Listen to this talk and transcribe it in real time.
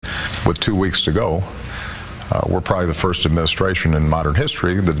with 2 weeks to go, we're probably the first administration in modern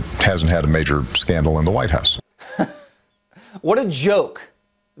history that hasn't had a major scandal in the White House. What a joke.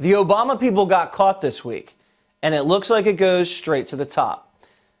 The Obama people got caught this week, and it looks like it goes straight to the top.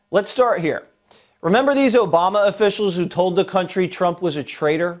 Let's start here. Remember these Obama officials who told the country Trump was a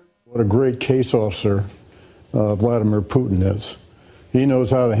traitor? What a great case officer Vladimir Putin is. He knows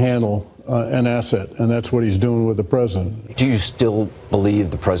how to handle an asset, and that's what he's doing with the president. Do you still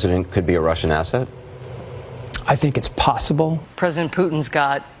believe the president could be a Russian asset? I think it's possible. President Putin's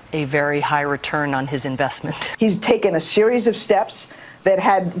got a very high return on his investment. He's taken a series of steps that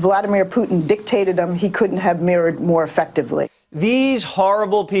had Vladimir Putin dictated them, he couldn't have mirrored more effectively. These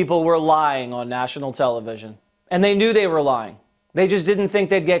horrible people were lying on national television, and they knew they were lying. They just didn't think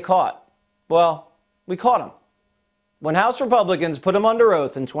they'd get caught. Well, we caught them. When House Republicans put them under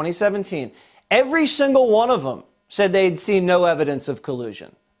oath in 2017, every single one of them said they'd seen no evidence of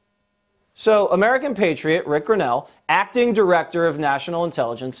collusion. So American patriot Rick Grenell, acting director of national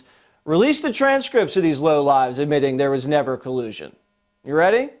intelligence, released the transcripts of these lowlives admitting there was never collusion. You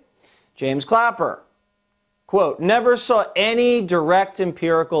ready? James Clapper, quote, never saw any direct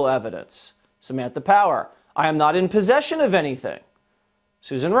empirical evidence. Samantha Power, I am not in possession of anything.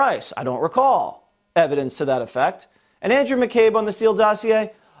 Susan Rice, I don't recall evidence to that effect. And Andrew McCabe on the Steele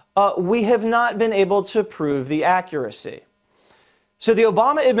dossier, we have not been able to prove the accuracy. So the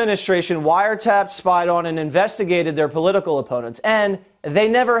Obama administration wiretapped, spied on, and investigated their political opponents, and they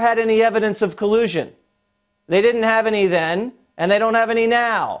never had any evidence of collusion. They didn't have any then, and they don't have any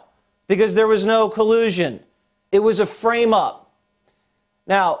now, because there was no collusion. It was a frame-up.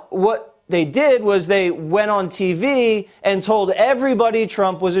 Now, what they did was they went on TV and told everybody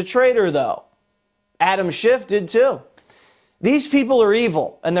Trump was a traitor, though. Adam Schiff did, too. These people are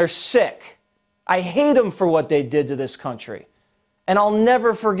evil, and they're sick. I hate them for what they did to this country. And I'll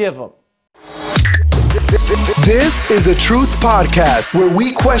never forgive them. This is the Truth Podcast, where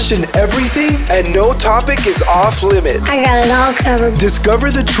we question everything and no topic is off limits. I got it all covered.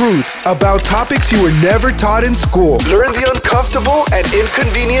 Discover the truths about topics you were never taught in school. Learn the uncomfortable and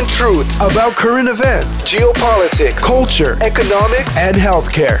inconvenient truths about current events, geopolitics, culture, economics, and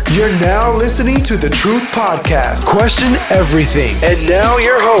healthcare. You're now listening to the Truth Podcast. Question everything. And now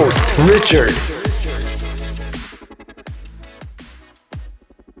your host, Richard.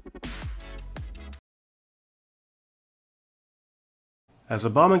 As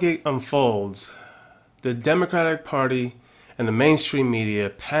Obamagate unfolds, the Democratic Party and the mainstream media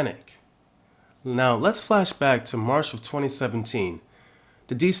panic. Now, let's flash back to March of 2017.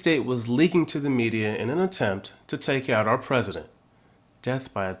 The deep state was leaking to the media in an attempt to take out our president.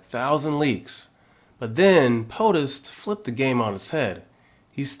 Death by 1,000 leaks. But then POTUS flipped the game on its head.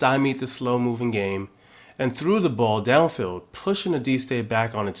 He stymied the slow-moving game and threw the ball downfield, pushing the deep state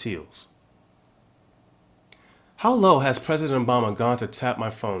back on its heels. How low has President Obama gone to tap my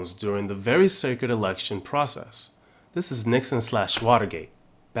phones during the very sacred election process? This is Nixon/Watergate.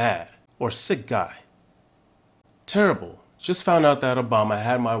 Bad. Or sick guy. Terrible. Just found out that Obama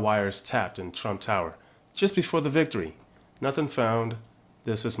had my wires tapped in Trump Tower just before the victory. Nothing found.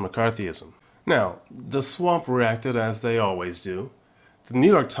 This is McCarthyism. Now, the swamp reacted as they always do. The New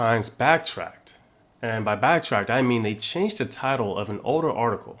York Times backtracked. And by backtracked, I mean they changed the title of an older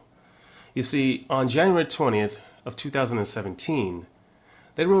article. You see, on January 20th, of 2017,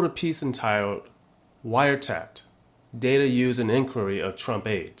 they wrote a piece entitled Wiretapped, Data Used in Inquiry of Trump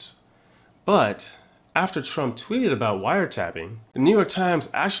Aides. But after Trump tweeted about wiretapping, the New York Times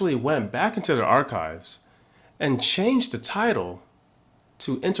actually went back into their archives and changed the title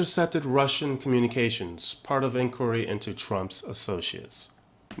to Intercepted Russian Communications, part of inquiry into Trump's associates.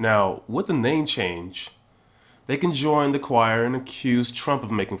 Now, with the name change, they can join the choir and accuse Trump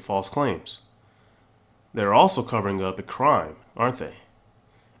of making false claims. They're also covering up a crime, aren't they?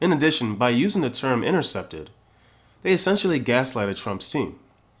 In addition, by using the term intercepted, they essentially gaslighted Trump's team.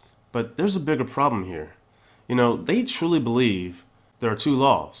 But there's a bigger problem here. You know, they truly believe there are two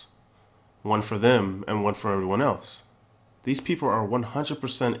laws, one for them and one for everyone else. These people are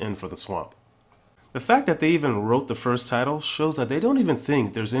 100% in for the swamp. The fact that they even wrote the first title shows that they don't even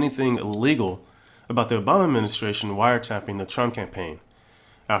think there's anything illegal about the Obama administration wiretapping the Trump campaign.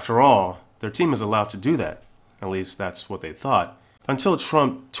 After all, their team is allowed to do that. At least that's what they thought. Until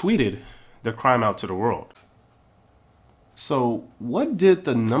Trump tweeted their crime out to the world. So what did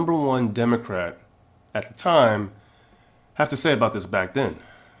the number one Democrat at the time have to say about this back then?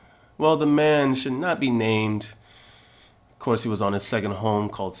 Well, the man should not be named. Of course, he was on his second home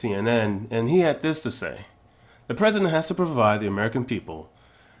called CNN, and he had this to say. The president has to provide the American people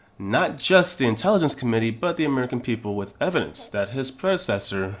not just the Intelligence Committee, but the American people with evidence that his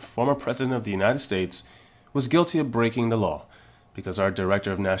predecessor, former President of the United States, was guilty of breaking the law because our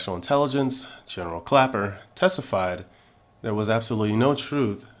Director of National Intelligence, General Clapper, testified there was absolutely no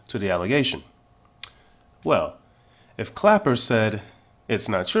truth to the allegation. Well, if Clapper said it's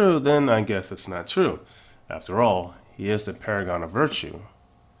not true, then I guess it's not true. After all, he is the paragon of virtue.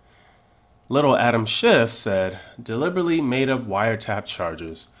 Little Adam Schiff said deliberately made-up wiretap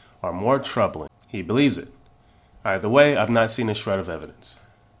charges are more troubling. He believes it. Either way, I've not seen a shred of evidence.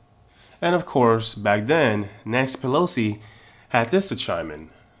 And of course, back then, Nancy Pelosi had this to chime in.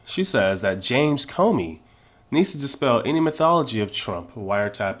 She says that James Comey needs to dispel any mythology of Trump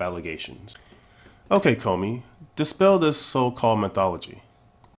wiretap allegations. Okay, Comey, dispel this so-called mythology.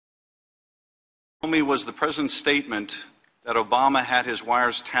 Comey, was the president's statement that Obama had his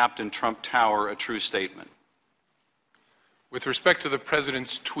wires tapped in Trump Tower a true statement? With respect to the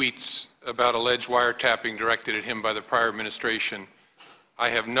president's tweets about alleged wiretapping directed at him by the prior administration, I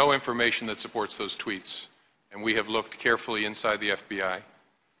have no information that supports those tweets, and we have looked carefully inside the FBI.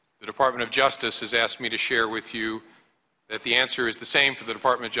 The Department of Justice has asked me to share with you that the answer is the same for the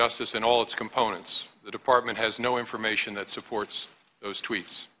Department of Justice and all its components. The department has no information that supports those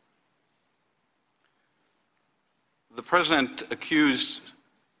tweets. The president accused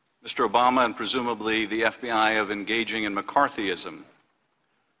Mr. Obama and presumably the FBI of engaging in McCarthyism.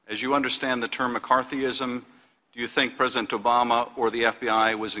 As you understand the term McCarthyism, do you think President Obama or the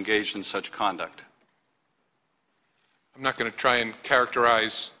FBI was engaged in such conduct? I'm not going to try and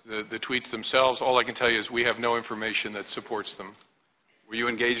characterize the tweets themselves. All I can tell you is we have no information that supports them. Were you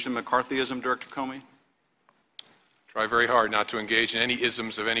engaged in McCarthyism, Director Comey? Try very hard not to engage in any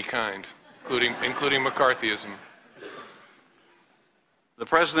isms of any kind, including McCarthyism. The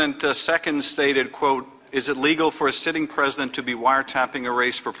president second stated, quote, "Is it legal for a sitting president to be wiretapping a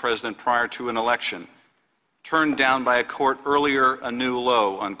race for president prior to an election? Turned down by a court earlier, a new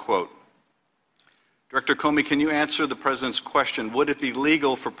low," unquote. Director Comey, can you answer the president's question? Would it be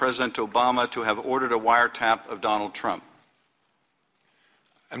legal for President Obama to have ordered a wiretap of Donald Trump?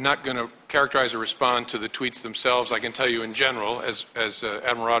 I'm not going to characterize or respond to the tweets themselves. I can tell you in general, as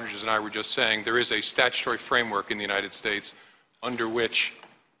Admiral Rogers and I were just saying, there is a statutory framework in the United States under which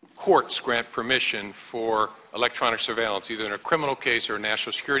courts grant permission for electronic surveillance, either in a criminal case or a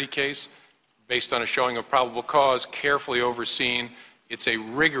national security case, based on a showing of probable cause, carefully overseen. It's a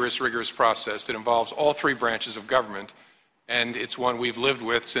rigorous process that involves all three branches of government, and it's one we've lived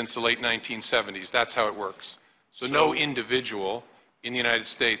with since the late 1970s. That's how it works. So no individual in the United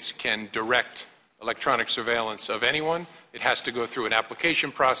States can direct electronic surveillance of anyone. It has to go through an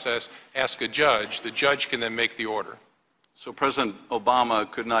application process, ask a judge. The judge can then make the order. So President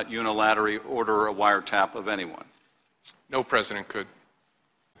Obama could not unilaterally order a wiretap of anyone? No president could.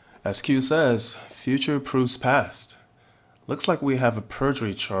 As Q says, future proves past. Looks like we have a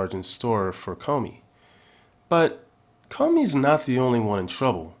perjury charge in store for Comey. But Comey's not the only one in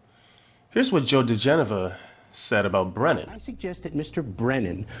trouble. Here's what Joe DeGeneva said about Brennan. I suggest that Mr.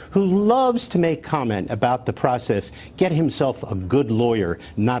 Brennan, who loves to make comment about the process, get himself a good lawyer,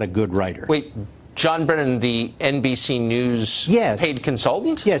 not a good writer. Wait, John Brennan, the NBC News paid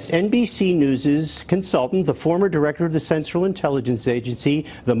consultant? Yes, NBC News' consultant, the former director of the Central Intelligence Agency,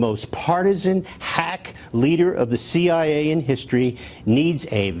 the most partisan hack leader of the CIA in history, needs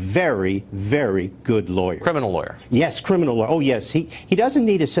a very, very good lawyer. Criminal lawyer? Yes, criminal lawyer. Oh, yes. He doesn't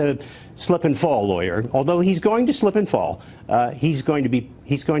need a slip and fall lawyer, although he's going to slip and fall. He's going to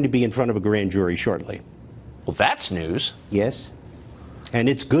be in front of a grand jury shortly. Well, that's news. Yes, and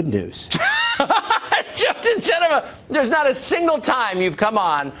it's good news. Joe DeGeneva, there's not a single time you've come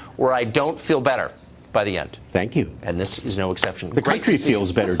on where I don't feel better by the end. Thank you. And this is no exception. The country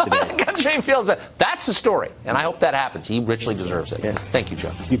feels better today. The country feels better. That's the story, and I hope that happens. He richly deserves it. Yes. Thank you,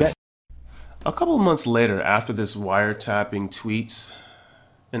 Joe. You bet. A couple of months later, after this wiretapping tweets,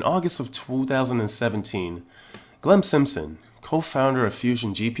 in August of 2017, Glenn Simpson, co-founder of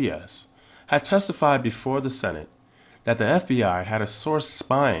Fusion GPS, had testified before the Senate that the FBI had a source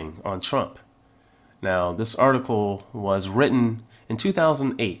spying on Trump. Now, this article was written in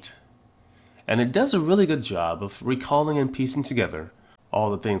 2008, and it does a really good job of recalling and piecing together all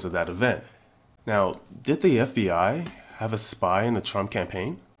the things of that event. Now, did the FBI have a spy in the Trump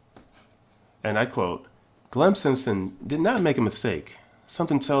campaign? And I quote, "Glenn Simpson did not make a mistake.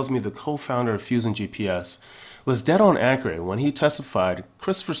 Something tells me the co-founder of Fusion GPS was dead on accurate when he testified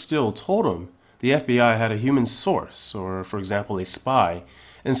Christopher Steele told him the FBI had a human source, or for example, a spy,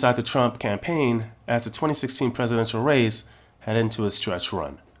 inside the Trump campaign as the 2016 presidential race headed into a stretch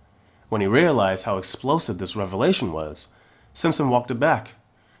run. When he realized how explosive this revelation was, Simpson walked it back.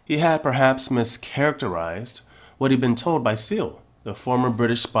 he had perhaps mischaracterized what he'd been told by Steele, the former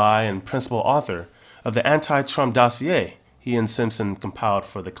British spy and principal author of the anti-Trump dossier he and Simpson compiled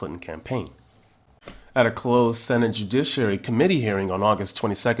for the Clinton campaign. At a closed Senate Judiciary Committee hearing on August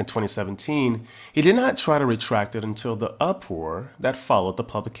 22, 2017, he did not try to retract it until the uproar that followed the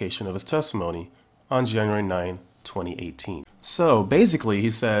publication of his testimony on January 9, 2018. So basically, he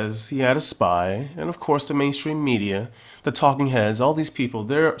says he had a spy, and of course the mainstream media, the talking heads, all these people,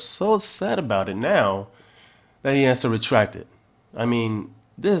 they're so upset about it now that he has to retract it. I mean,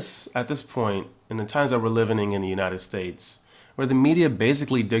 at this point, in the times that we're living in the United States, where the media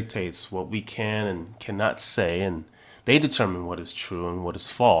basically dictates what we can and cannot say, and they determine what is true and what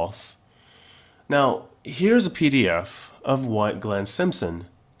is false. Now, here's a PDF of what Glenn Simpson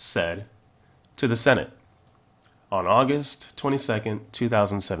said to the Senate on August 22nd,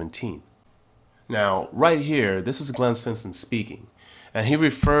 2017. Now, right here, this is Glenn Simpson speaking, and he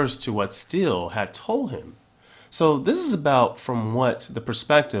refers to what Steele had told him. So this is about from the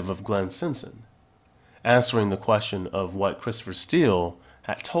perspective of Glenn Simpson, answering the question of what Christopher Steele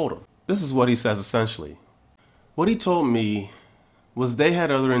had told him. This is what he says essentially. What he told me was they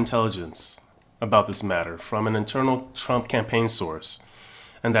had other intelligence about this matter from an internal Trump campaign source,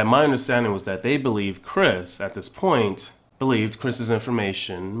 and that my understanding was that they believed Chris, at this point, believed Chris's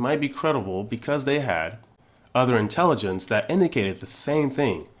information might be credible because they had other intelligence that indicated the same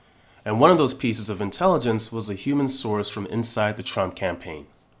thing. And one of those pieces of intelligence was a human source from inside the Trump campaign.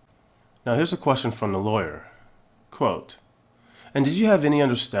 Now here's a question from the lawyer. Quote, "And did you have any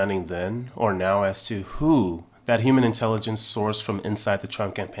understanding then or now as to who that human intelligence source from inside the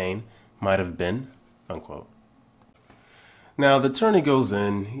Trump campaign might have been?" Unquote. Now the attorney goes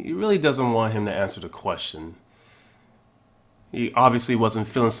in. He really doesn't want him to answer the question. He obviously wasn't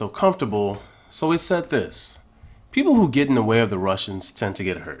feeling so comfortable, so he said this: "People who get in the way of the Russians tend to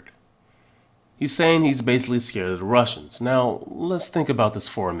get hurt." He's saying he's basically scared of the Russians. Now let's think about this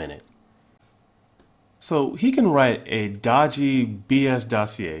for a minute. So he can write a dodgy BS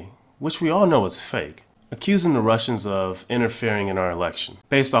dossier, which we all know is fake, accusing the Russians of interfering in our election,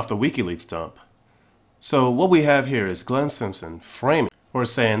 based off the WikiLeaks dump. So what we have here is Glenn Simpson framing, or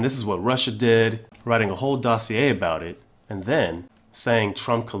saying this is what Russia did, writing a whole dossier about it, and then saying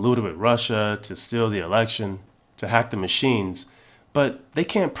Trump colluded with Russia to steal the election, to hack the machines, but they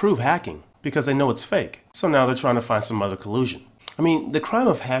can't prove hacking because they know it's fake. So now they're trying to find some other collusion. I mean, the crime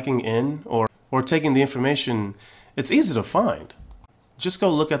of hacking in or taking the information, it's easy to find. Just go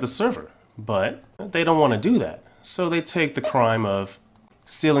look at the server. But they don't want to do that. So they take the crime of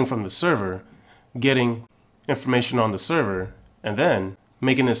stealing from the server, getting information on the server, and then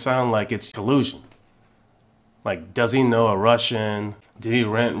making it sound like it's collusion. Like, does he know a Russian? Did he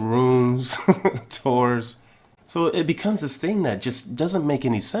rent rooms, tours? So it becomes this thing that just doesn't make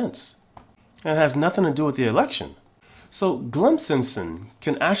any sense. And it has nothing to do with the election. So Glenn Simpson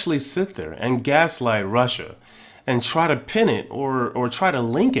can actually sit there and gaslight Russia and try to pin it or try to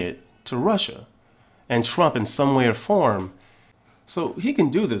link it to Russia and Trump in some way or form. So he can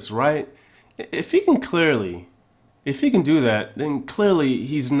do this, right? If he can do that, then clearly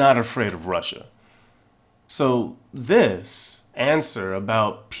he's not afraid of Russia. So this answer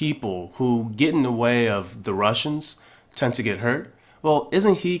about people who get in the way of the Russians tend to get hurt, well,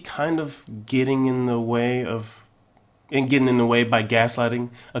 isn't he kind of getting in the way by gaslighting,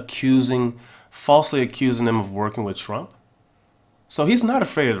 falsely accusing them of working with Trump? So he's not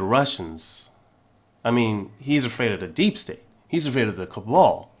afraid of the Russians. I mean, he's afraid of the deep state. He's afraid of the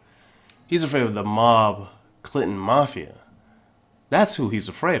cabal. He's afraid of the mob Clinton mafia. That's who he's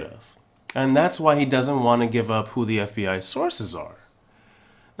afraid of. And that's why he doesn't want to give up who the FBI sources are.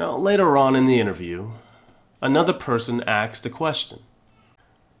 Now, later on in the interview, another person asked a question.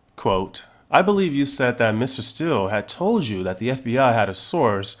 Quote, "I believe you said that Mr. Steele had told you that the FBI had a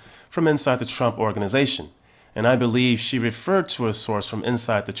source from inside the Trump organization, and I believe she referred to a source from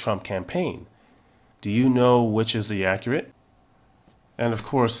inside the Trump campaign. Do you know which is the accurate?" And of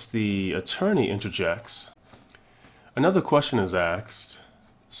course, the attorney interjects. Another question is asked.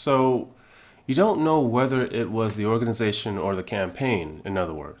 So, you don't know whether it was the organization or the campaign, in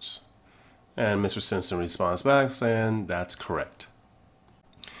other words. And Mr. Simpson responds back saying that's correct.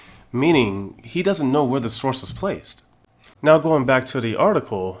 Meaning, he doesn't know where the source was placed. Now going back to the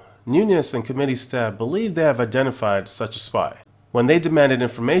article, Nunes and committee staff believe they have identified such a spy. When they demanded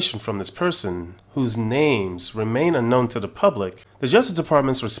information from this person, whose names remain unknown to the public, the Justice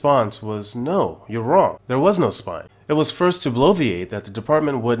Department's response was, "No, you're wrong. There was no spying." It was first to bloviate that the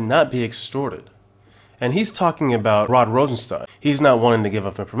department would not be extorted. And he's talking about Rod Rosenstein. He's not wanting to give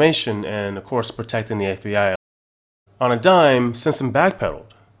up information and, of course, protecting the FBI. On a dime, Simpson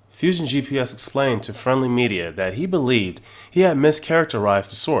backpedaled Fusion GPS explained to friendly media that he believed he had mischaracterized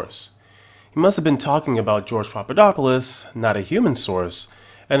the source. He must have been talking about George Papadopoulos, not a human source,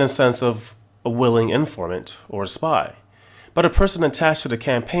 in a sense of a willing informant or spy, but a person attached to the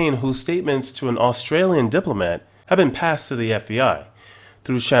campaign whose statements to an Australian diplomat have been passed to the FBI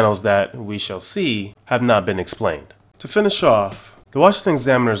through channels that, we shall see, have not been explained. To finish off, the Washington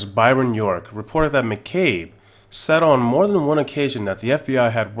Examiner's Byron York reported that McCabe said on more than one occasion that the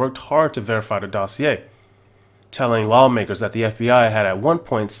FBI had worked hard to verify the dossier, telling lawmakers that the FBI had at one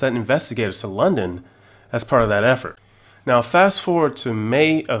point sent investigators to London as part of that effort. Now fast forward to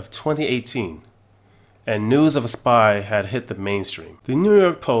May of 2018, and news of a spy had hit the mainstream. The New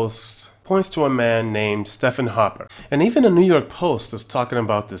York Post points to a man named Stephen Hopper, and even the New York Post is talking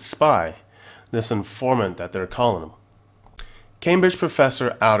about this spy, this informant that they're calling him. Cambridge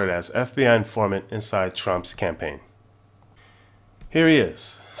professor outed as FBI informant inside Trump's campaign. Here he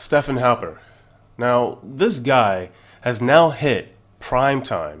is, Stephen Hopper. Now, this guy has now hit prime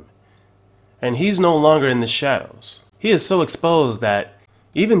time, and he's no longer in the shadows. He is so exposed that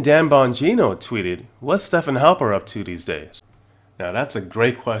even Dan Bongino tweeted, "What's Stephen Hopper up to these days?" Now, that's a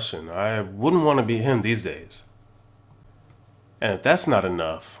great question. I wouldn't want to be him these days. And if that's not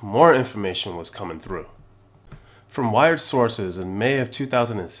enough, more information was coming through. From Wired sources in May of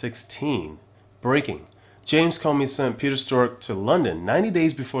 2016, breaking, James Comey sent Peter Strzok to London 90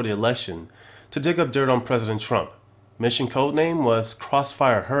 days before the election to dig up dirt on President Trump. Mission codename was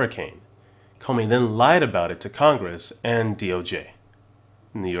Crossfire Hurricane. Comey then lied about it to Congress and DOJ.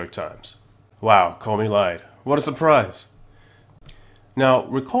 New York Times. Wow, Comey lied. What a surprise. Now,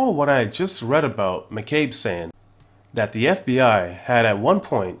 recall what I had just read about McCabe saying that the FBI had at one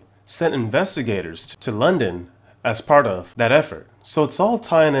point sent investigators to London as part of that effort. So it's all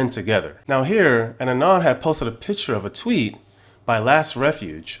tying in together. Now here, Anon had posted a picture of a tweet by Last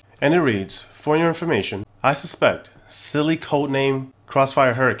Refuge, and it reads, "For your information, I suspect silly codename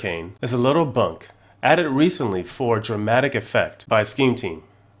Crossfire Hurricane is a little bunk added recently for dramatic effect by Scheme Team.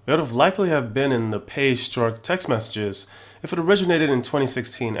 It would have likely have been in the Page Strzok text messages if it originated in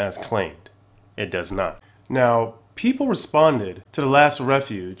 2016 as claimed. It does not." Now, people responded to the Last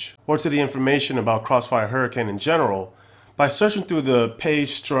Refuge or to the information about Crossfire Hurricane in general by searching through the Page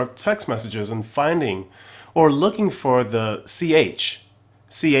Strzok text messages and finding or looking for the CH.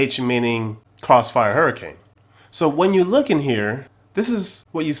 CH meaning Crossfire Hurricane. So when you look in here, this is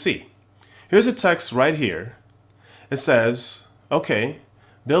what you see. Here's a text right here. It says, "Okay,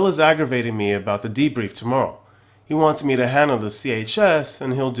 Bill is aggravating me about the debrief tomorrow. He wants me to handle the CHS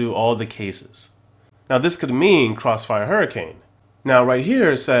and he'll do all the cases." Now this could mean Crossfire Hurricane. Now right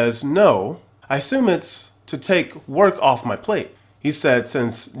here it says, "No, I assume it's to take work off my plate." He said,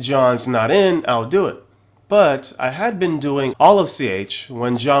 "Since John's not in, I'll do it. But I had been doing all of CH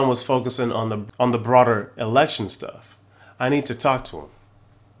when John was focusing on the broader election stuff. I need to talk to him."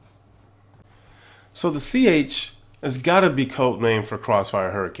 So the CH has got to be code name for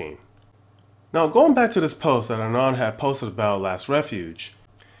Crossfire Hurricane. Now going back to this post that Anon had posted about Last Refuge,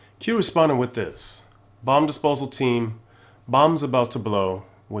 Q responded with this: "Bomb disposal team, bombs about to blow,"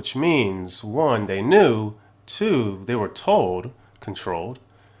 which means 1, they knew, 2, they were told, controlled,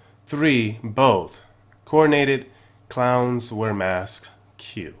 3, both, coordinated, clowns wear masks,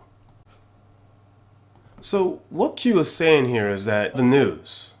 Q. So what Q is saying here is that the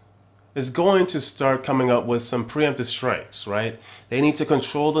news is going to start coming up with some preemptive strikes, right? They need to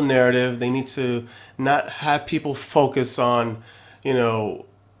control the narrative. They need to not have people focus on,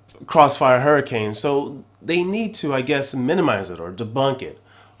 Crossfire Hurricane. So they need to, I guess, minimize it or debunk it.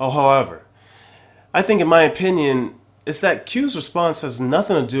 Or however, I think in my opinion, it's that Q's response has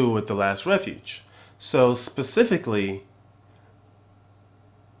nothing to do with the Last Refuge. So specifically,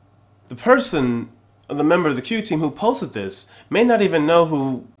 the member of the Q team who posted this may not even know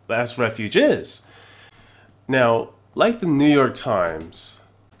who Last Refuge is. Now, like the New York Times,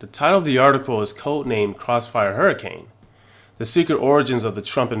 the title of the article is codenamed Crossfire Hurricane, the secret origins of the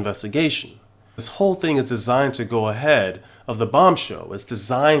Trump investigation. This whole thing is designed to go ahead of the bomb show. It's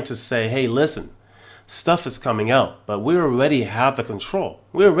designed to say, hey, listen, stuff is coming out, but we already have the control.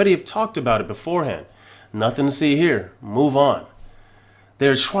 We already have talked about it beforehand. Nothing to see here. Move on.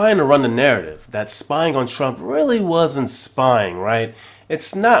 They're trying to run the narrative that spying on Trump really wasn't spying, right?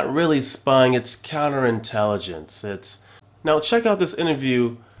 It's not really spying, it's counterintelligence. Now check out this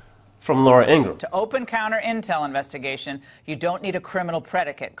interview from Laura Ingraham. To open counter-intel investigation, you don't need a criminal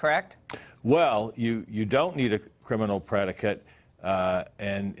predicate, correct? Well, you don't need a criminal predicate,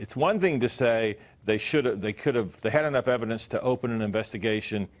 and it's one thing to say they had enough evidence to open an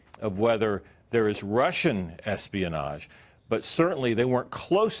investigation of whether there is Russian espionage, but certainly they weren't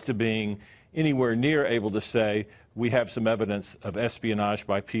close to being anywhere near able to say, we have some evidence of espionage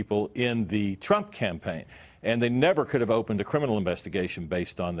by people in the Trump campaign. And they never could have opened a criminal investigation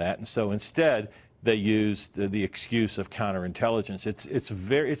based on that. And so instead, they used the excuse of counterintelligence.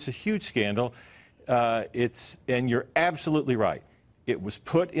 It's a huge scandal. And you're absolutely right. It was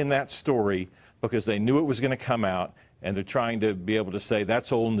put in that story because they knew it was going to come out, and they're trying to be able to say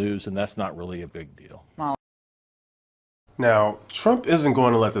that's old news and that's not really a big deal. Now, Trump isn't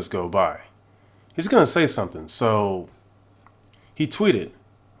going to let this go by. He's going to say something. So he tweeted,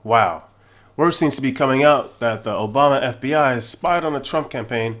 wow, word seems to be coming out that the Obama FBI has spied on the Trump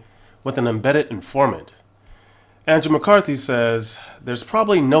campaign with an embedded informant. Andrew McCarthy says there's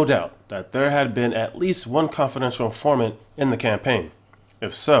probably no doubt that there had been at least one confidential informant in the campaign.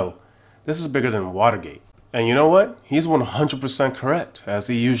 If so, this is bigger than Watergate. And you know what? He's 100% correct, as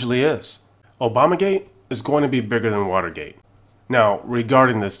he usually is. Obamagate is going to be bigger than Watergate. Now,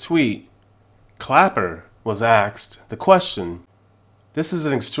 regarding this tweet, Clapper was asked the question, this is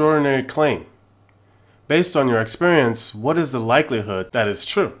an extraordinary claim. Based on your experience, what is the likelihood that is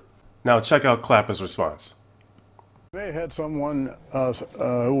true? Now check out Clapper's response. They had someone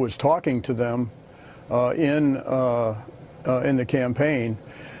who was talking to them in the campaign,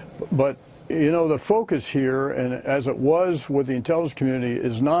 but you know, the focus here, and as it was with the intelligence community,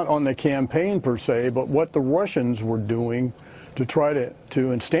 is not on the campaign per se, but what the Russians were doing to try to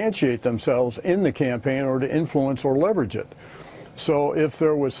instantiate themselves in the campaign or to influence or leverage it. So if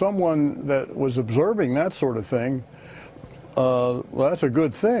there was someone that was observing that sort of thing, well, that's a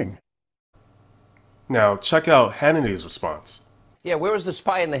good thing. Now check out Hannity's response. Yeah, where was the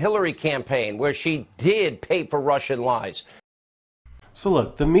spy in the Hillary campaign where she did pay for Russian lies? So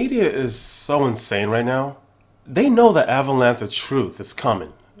look, the media is so insane right now. They know the avalanche of truth is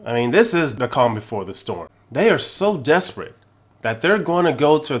coming. I mean, this is the calm before the storm. They are so desperate that they're going to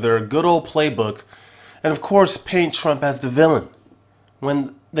go to their good old playbook and of course paint Trump as the villain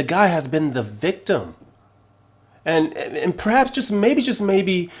when the guy has been the victim. And perhaps just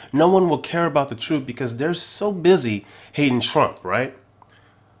maybe no one will care about the truth because they're so busy hating Trump, right?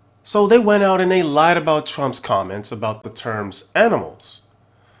 So they went out and they lied about Trump's comments about the terms animals.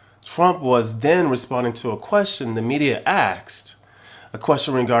 Trump was then responding to a question the media asked, a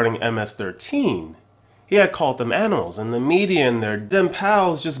question regarding MS-13. He had called them animals, and the media and their dim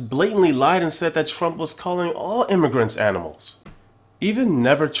pals just blatantly lied and said that Trump was calling all immigrants animals. Even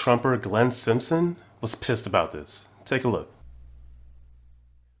never Trumper Glenn Simpson was pissed about this. Take a look.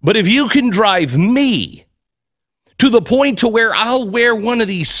 But if you can drive me to the point to where I'll wear one of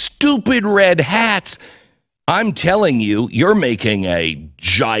these stupid red hats, I'm telling you, you're making a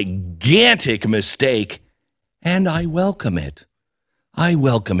gigantic mistake, and I welcome it. I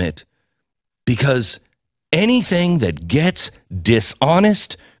welcome it because anything that gets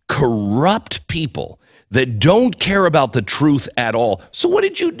dishonest, corrupt people that don't care about the truth at all. So what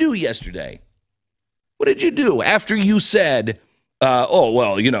did you do yesterday? What did you do after you said,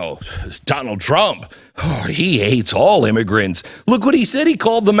 Donald Trump, he hates all immigrants. Look what he said. He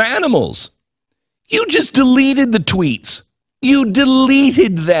called them animals. You just deleted the tweets. You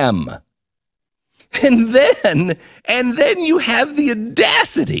deleted them. And then you have the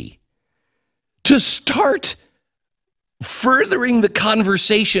audacity to start furthering the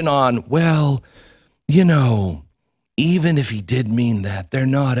conversation on, even if he did mean that, they're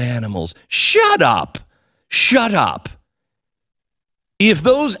not animals. Shut up. Shut up. If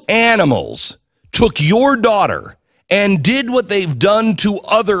those animals took your daughter and did what they've done to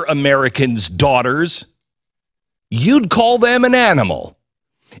other Americans' daughters, you'd call them an animal.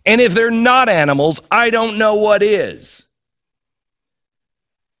 And if they're not animals, I don't know what is.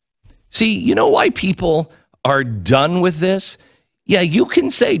 See, you know why people are done with this? Yeah, you can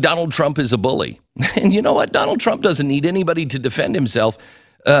say Donald Trump is a bully. And you know what? Donald Trump doesn't need anybody to defend himself.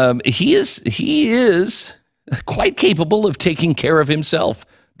 He is quite capable of taking care of himself.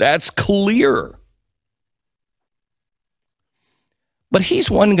 That's clear. But he's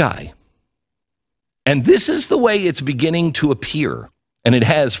one guy. And this is the way it's beginning to appear. And it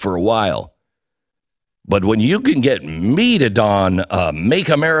has for a while. But when you can get me to don a Make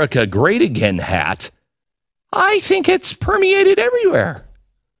America Great Again hat, I think it's permeated everywhere.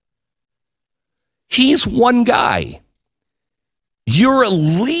 He's one guy. You're a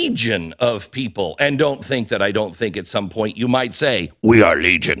legion of people. And don't think that I don't think at some point you might say, we are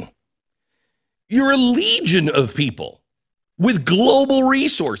legion. You're a legion of people with global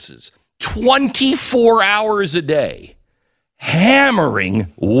resources, 24 hours a day,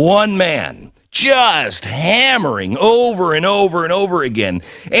 hammering one man, just hammering over and over and over again.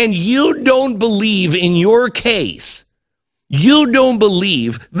 And you don't believe in your case. You don't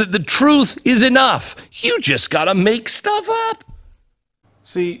believe that the truth is enough. You just gotta make stuff up.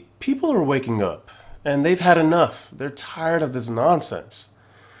 See, people are waking up, and they've had enough. They're tired of this nonsense.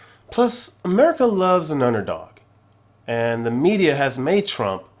 Plus, America loves an underdog, and the media has made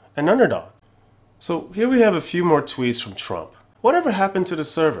Trump an underdog. So here we have a few more tweets from Trump. Whatever happened to the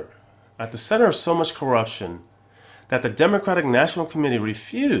server? At the center of so much corruption that the Democratic National Committee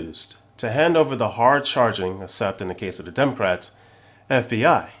refused to hand over the hard-charging, except in the case of the Democrats,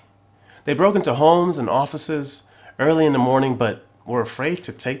 FBI. They broke into homes and offices early in the morning, but were afraid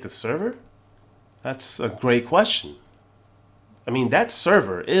to take the server? That's a great question. I mean, that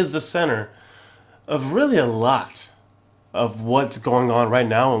server is the center of really a lot of what's going on right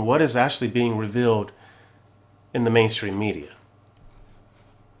now and what is actually being revealed in the mainstream media.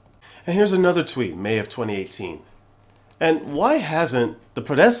 And here's another tweet, May of 2018. And why hasn't the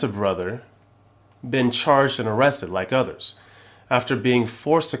Podesta brother been charged and arrested like others after being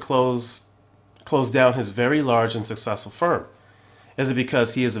forced to close down his very large and successful firm? Is it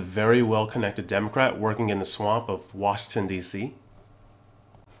because he is a very well-connected Democrat working in the swamp of Washington, D.C.?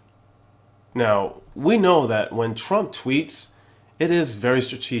 Now, we know that when Trump tweets, it is very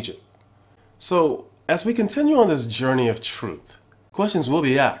strategic. So, as we continue on this journey of truth, questions will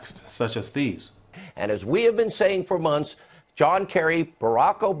be asked, such as these. And as we have been saying for months, John Kerry,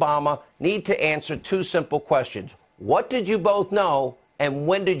 Barack Obama need to answer two simple questions. What did you both know, and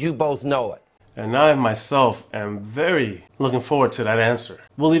when did you both know it? And I myself am very looking forward to that answer.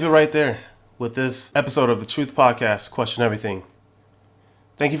 We'll leave it right there with this episode of the Truth Podcast, Question Everything.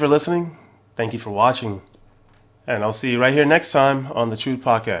 Thank you for listening. Thank you for watching. And I'll see you right here next time on the Truth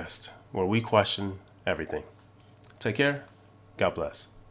Podcast, where we question everything. Take care. God bless.